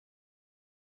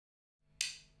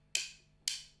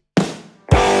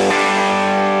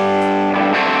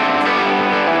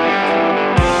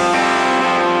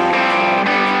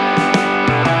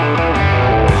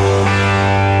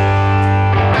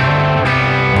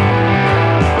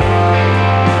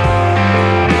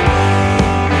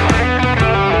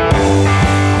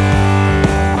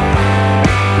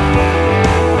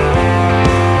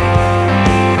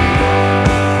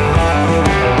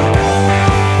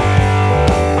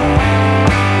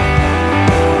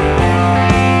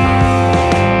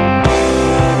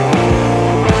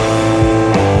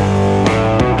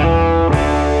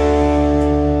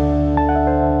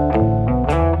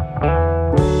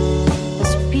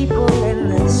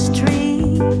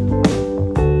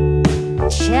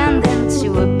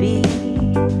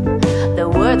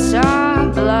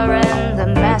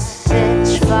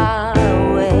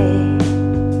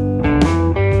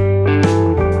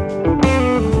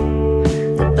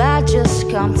just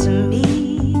come to me.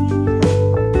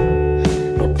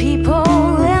 The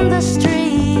people in the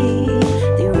street,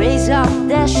 they raise up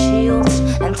their shields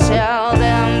and tell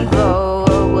them go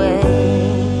away.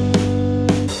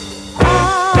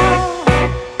 All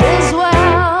is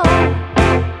well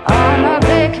on a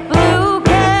big blue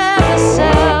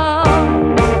carousel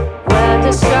where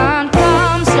the sun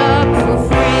comes up for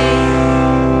free.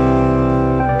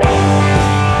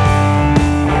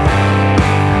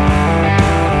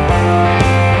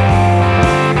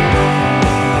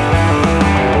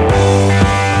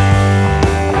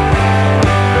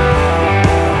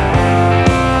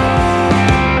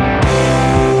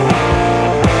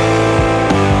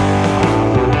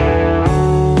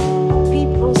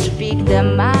 Their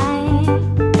mind,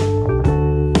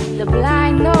 the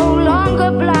blind no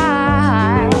longer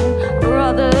blind,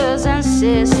 brothers and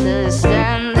sisters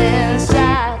standing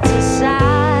side to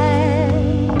side.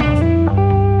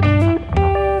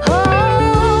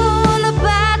 Oh, the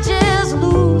badges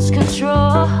lose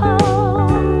control,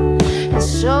 and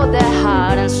so their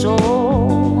heart and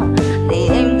soul, they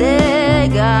aim their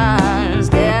guns,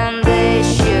 then they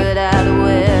shoot at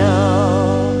will.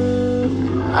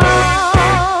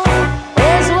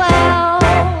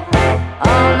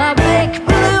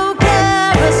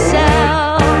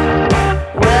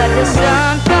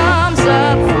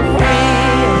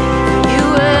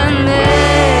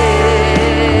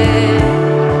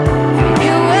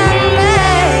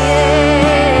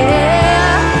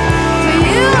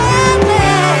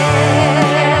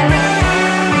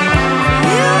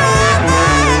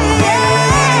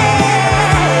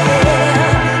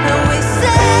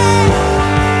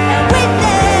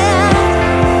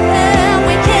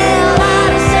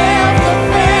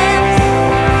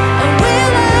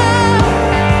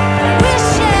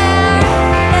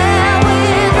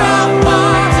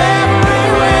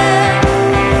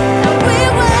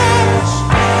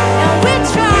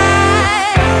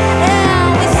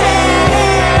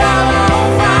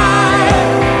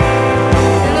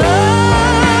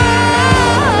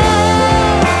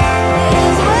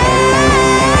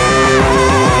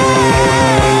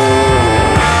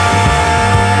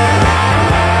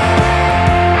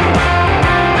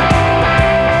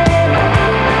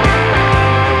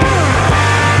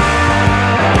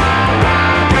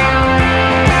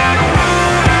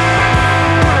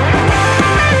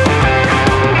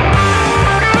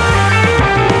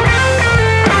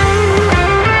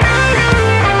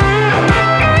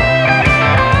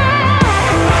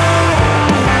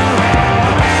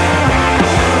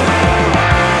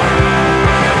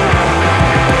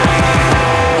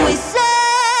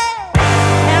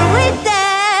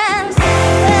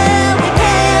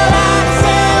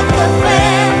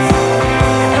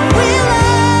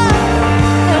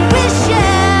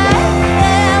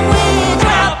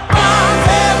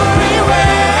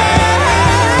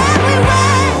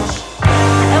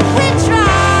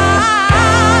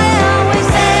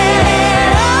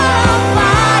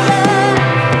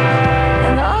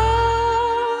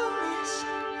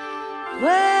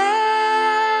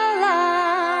 Well,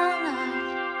 I'm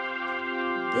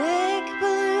big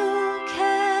blue